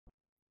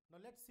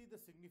let's see the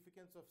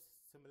significance of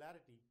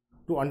similarity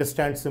to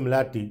understand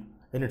similarity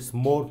in its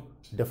more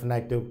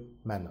definitive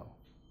manner.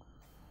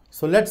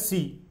 So let's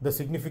see the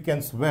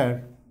significance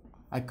where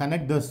I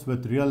connect this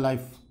with real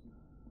life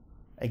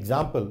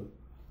example.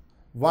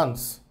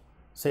 Once,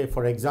 say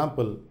for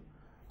example,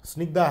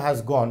 Snigdha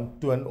has gone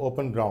to an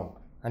open ground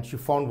and she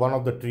found one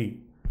of the tree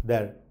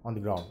there on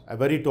the ground, a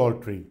very tall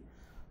tree.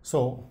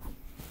 So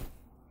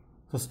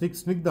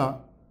Snigdha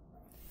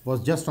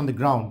was just on the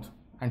ground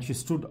and she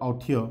stood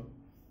out here.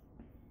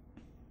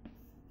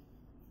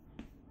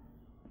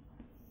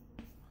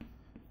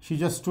 She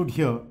just stood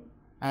here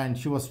and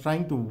she was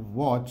trying to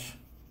watch.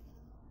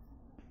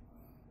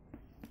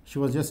 She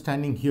was just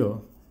standing here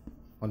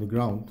on the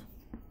ground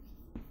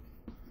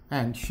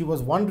and she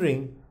was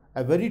wondering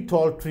a very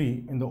tall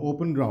tree in the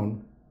open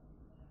ground,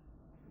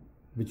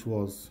 which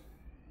was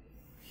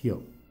here.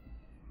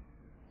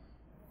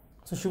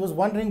 So she was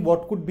wondering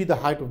what could be the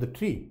height of the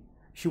tree.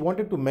 She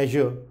wanted to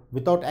measure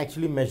without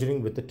actually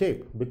measuring with the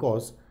tape,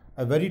 because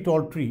a very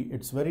tall tree,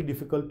 it's very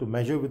difficult to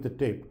measure with the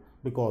tape,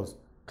 because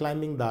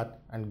climbing that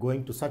and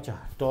going to such a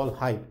tall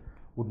height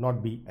would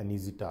not be an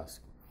easy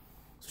task.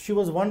 So she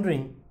was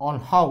wondering on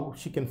how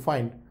she can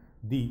find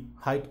the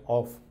height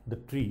of the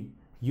tree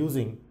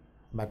using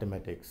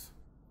mathematics.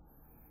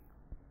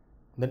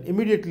 Then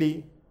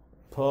immediately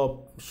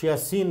she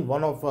has seen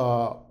one of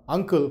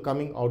uncle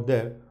coming out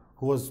there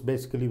who was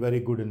basically very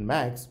good in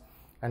maths,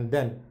 and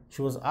then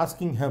she was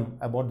asking him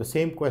about the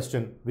same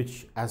question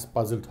which has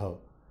puzzled her,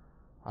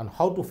 on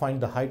how to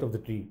find the height of the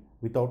tree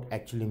without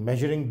actually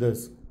measuring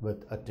this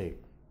with a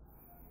tape.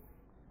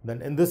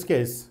 Then in this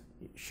case,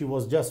 she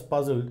was just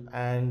puzzled,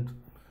 and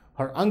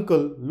her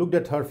uncle looked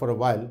at her for a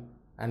while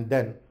and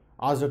then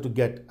asked her to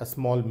get a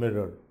small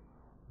mirror.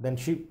 Then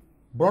she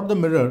brought the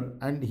mirror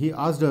and he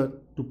asked her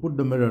to put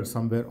the mirror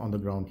somewhere on the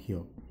ground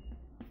here.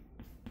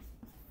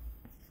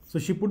 So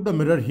she put the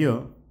mirror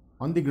here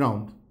on the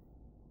ground,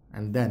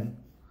 and then,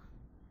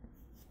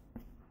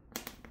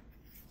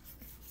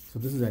 so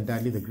this is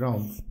entirely the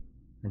ground,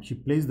 and she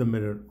placed the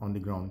mirror on the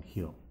ground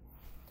here.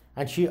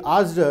 And she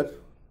asked her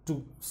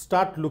to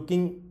start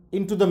looking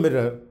into the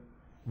mirror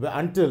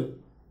until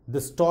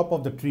this top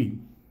of the tree,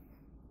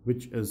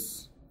 which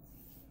is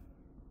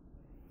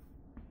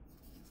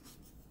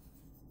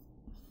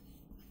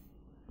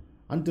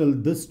until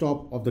this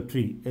top of the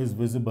tree is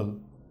visible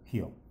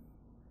here.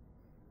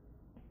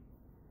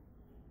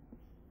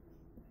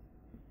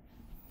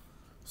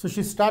 So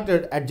she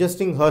started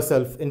adjusting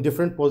herself in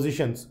different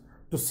positions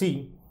to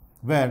see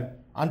where,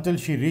 until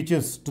she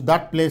reaches to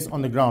that place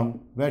on the ground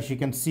where she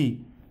can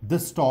see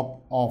this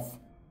top of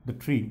the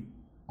tree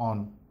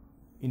on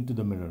into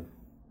the mirror.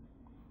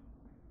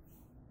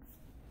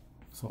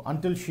 So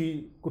until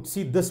she could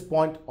see this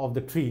point of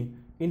the tree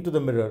into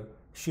the mirror,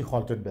 she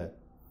halted there.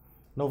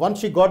 Now once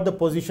she got the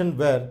position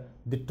where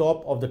the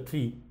top of the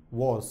tree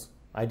was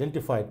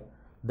identified,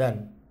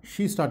 then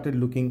she started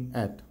looking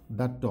at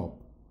that top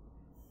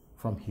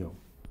from here.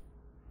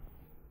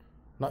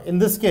 Now in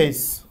this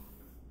case,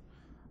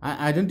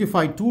 I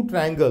identified two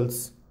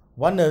triangles.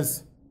 One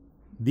is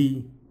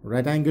the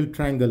right angle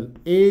triangle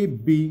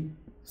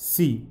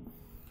ABC,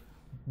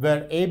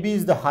 where AB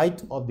is the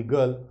height of the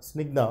girl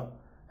Snigdha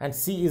and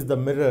C is the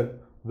mirror,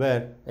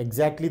 where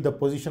exactly the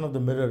position of the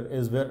mirror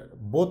is where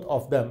both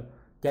of them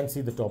can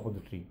see the top of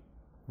the tree,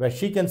 where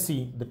she can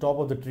see the top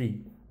of the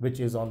tree which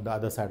is on the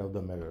other side of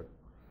the mirror.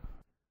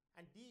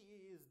 And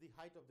DE is the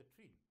height of the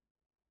tree.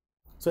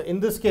 So in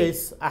this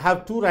case, I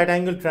have two right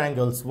angle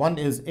triangles. One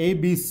is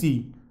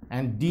ABC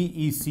and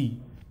DEC,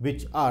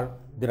 which are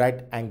the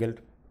right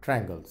angled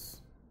triangles,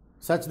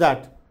 such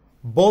that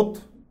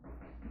both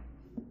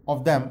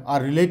of them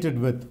are related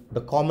with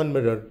the common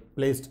mirror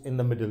placed in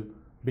the middle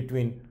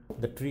between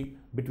the tree,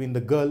 between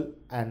the girl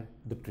and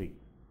the tree.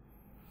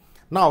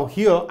 Now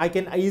here I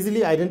can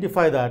easily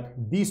identify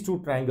that these two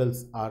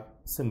triangles are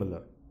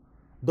similar.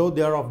 Though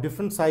they are of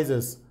different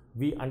sizes,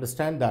 we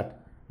understand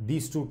that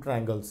these two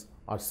triangles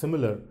are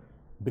similar.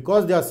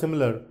 Because they are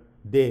similar,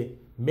 they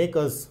make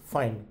us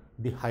find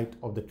the height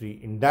of the tree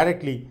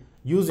indirectly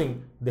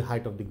using the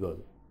height of the girl.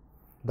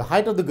 The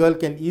height of the girl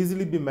can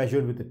easily be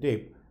measured with a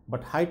tape,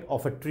 but height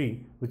of a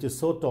tree which is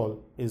so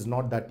tall is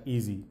not that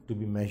easy to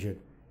be measured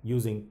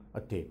using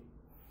a tape.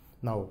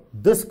 Now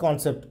this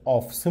concept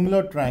of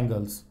similar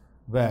triangles,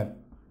 where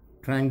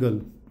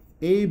triangle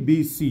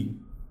ABC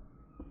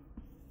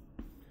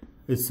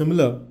is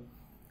similar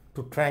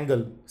to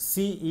triangle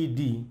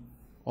CED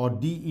or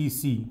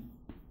DEC,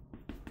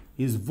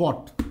 is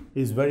what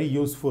is very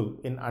useful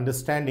in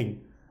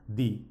understanding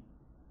the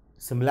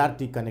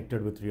similarity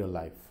connected with real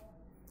life.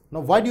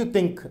 Now why do you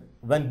think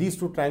when these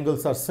two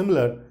triangles are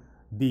similar,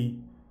 the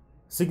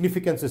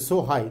significance is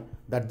so high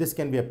that this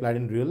can be applied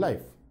in real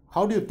life?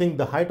 How do you think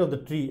the height of the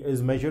tree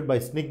is measured by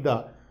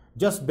Snigdha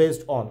just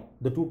based on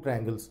the two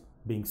triangles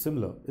being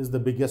similar, is the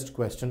biggest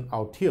question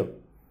out here.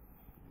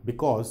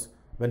 Because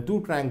when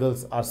two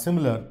triangles are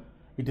similar,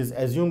 it is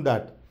assumed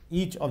that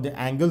each of the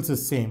angles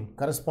is same,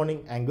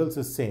 corresponding angles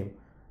is same,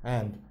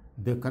 and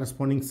the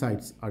corresponding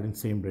sides are in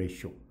same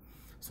ratio.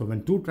 So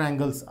when two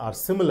triangles are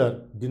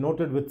similar,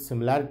 denoted with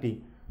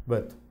similarity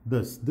with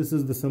this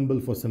is the symbol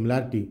for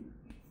similarity,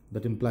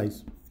 that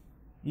implies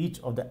each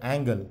of the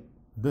angle,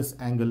 this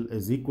angle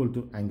is equal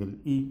to angle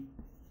E,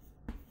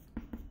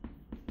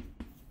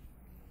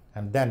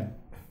 and then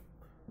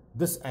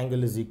this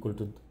angle is equal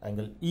to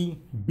angle E.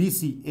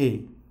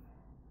 BCA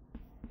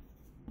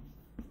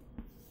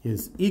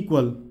is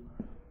equal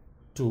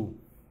to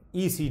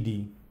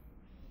ECD,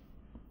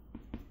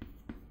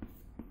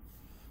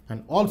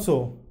 and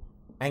also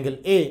angle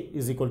A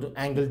is equal to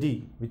angle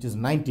D, which is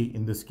 90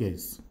 in this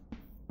case.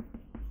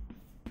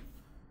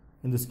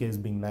 In this case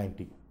being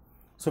 90.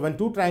 So when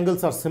two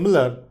triangles are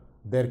similar,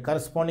 their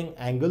corresponding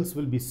angles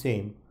will be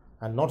same,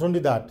 and not only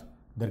that,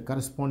 their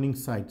corresponding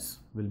sides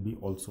will be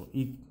also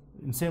in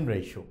same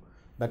ratio.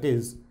 That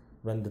is,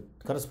 when the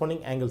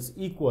corresponding angles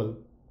equal,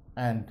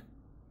 and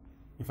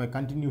if I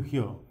continue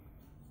here,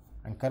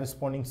 and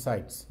corresponding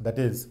sides, that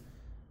is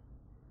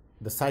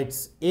the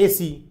sides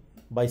AC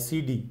by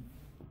CD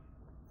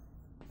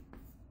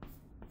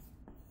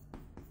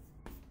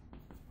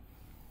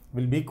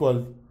will be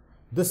equal,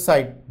 this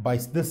side by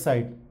this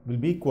side will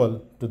be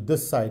equal to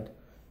this side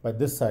by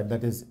this side,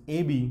 that is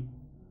AB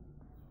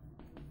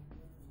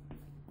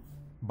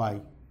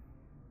by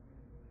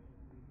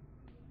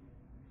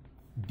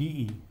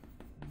DE,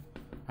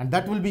 and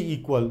that will be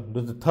equal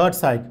to the third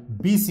side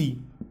BC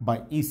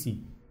by EC.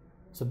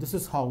 So this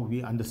is how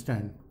we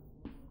understand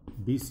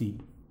BC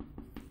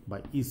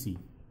by EC.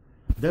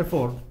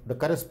 Therefore, the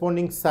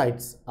corresponding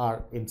sides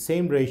are in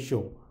same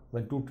ratio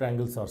when two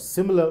triangles are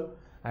similar,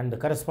 and the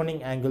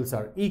corresponding angles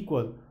are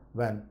equal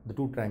when the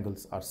two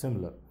triangles are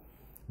similar.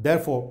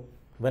 Therefore,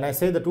 when I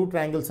say the two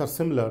triangles are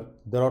similar,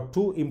 there are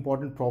two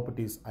important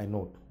properties I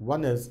note.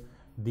 One is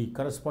the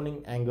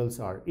corresponding angles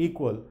are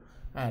equal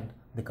and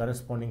the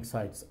corresponding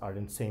sides are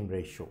in same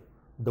ratio.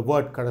 The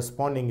word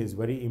corresponding is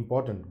very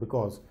important,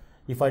 because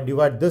if I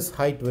divide this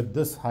height with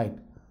this height,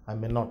 I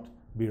may not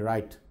be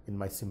right in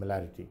my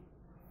similarity.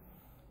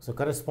 So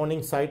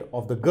corresponding side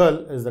of the girl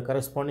is the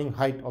corresponding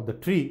height of the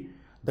tree.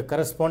 The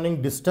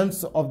corresponding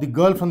distance of the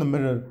girl from the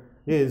mirror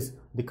is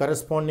the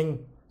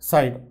corresponding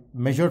side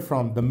measured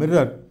from the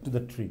mirror to the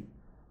tree,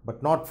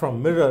 but not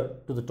from mirror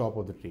to the top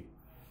of the tree.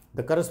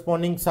 The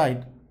corresponding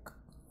side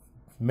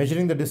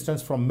measuring the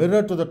distance from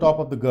mirror to the top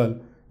of the girl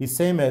is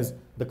same as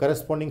the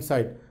corresponding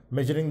side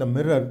measuring the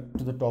mirror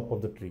to the top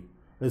of the tree.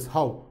 This is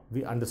how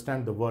we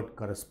understand the word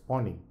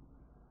corresponding.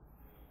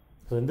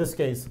 So in this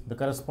case, the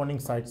corresponding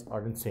sides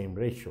are in same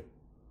ratio.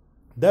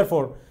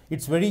 Therefore,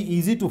 it's very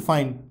easy to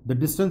find the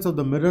distance of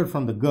the mirror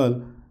from the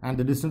girl and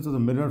the distance of the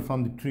mirror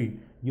from the tree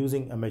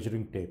using a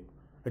measuring tape.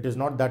 It is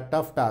not that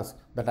tough task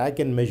that I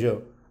can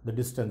measure the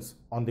distance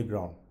on the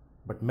ground,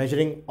 but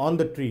measuring on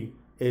the tree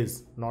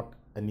is not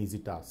an easy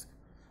task.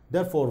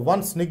 Therefore,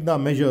 once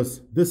Snigdha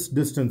measures this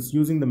distance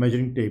using the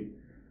measuring tape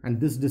and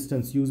this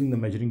distance using the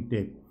measuring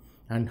tape,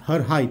 and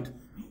her height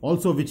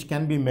also, which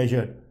can be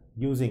measured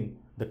using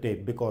the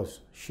tape, because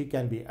she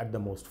can be at the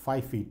most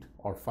 5 feet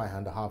or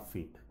 5.5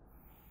 feet.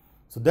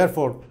 So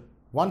therefore,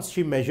 once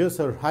she measures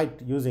her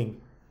height using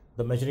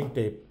the measuring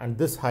tape and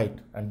this height,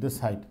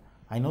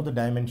 I know the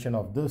dimension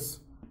of this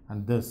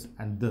and this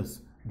and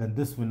this, then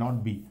this will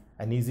not be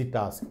an easy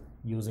task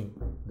using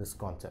this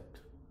concept.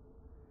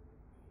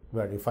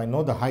 Where if I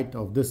know the height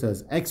of this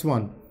as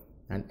x1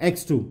 and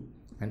x2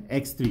 and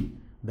x3,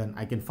 then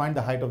I can find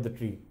the height of the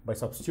tree by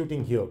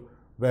substituting here,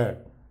 where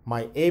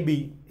my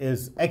AB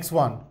is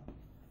x1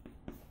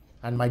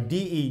 and my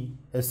DE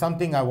is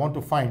something I want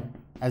to find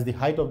as the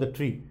height of the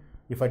tree.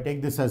 If I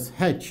take this as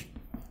h,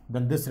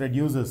 then this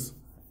reduces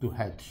to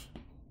h.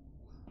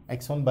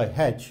 x1 by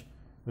h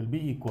will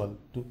be equal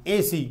to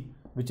AC,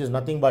 which is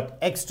nothing but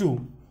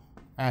x2,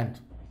 and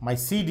my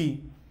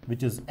CD,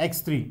 which is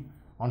x3,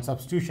 on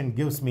substitution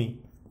gives me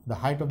the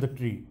height of the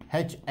tree.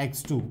 h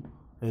x2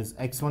 is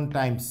x1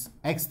 times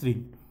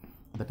x3.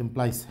 That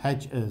implies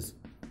h is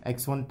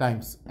x1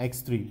 times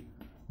x3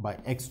 by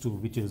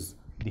x2, which is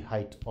the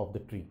height of the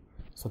tree.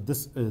 So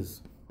this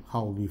is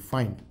how we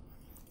find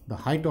the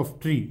height of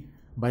tree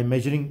by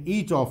measuring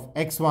each of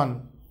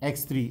x1,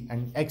 x3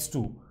 and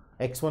x2,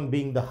 x1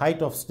 being the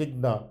height of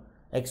Snigdha,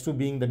 x2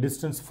 being the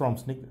distance from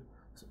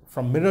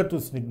mirror to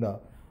Snigdha,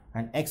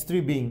 and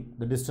x3 being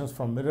the distance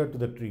from mirror to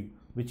the tree,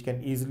 which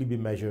can easily be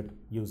measured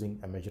using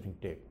a measuring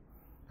tape.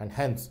 And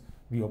hence,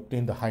 we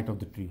obtain the height of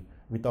the tree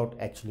without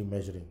actually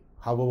measuring.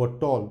 However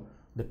tall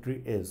the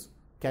tree is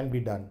can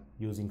be done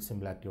using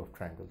similarity of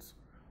triangles.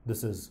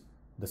 This is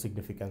the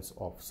significance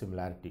of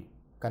similarity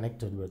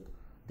connected with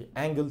the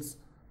angles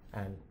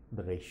and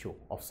the ratio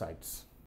of sides.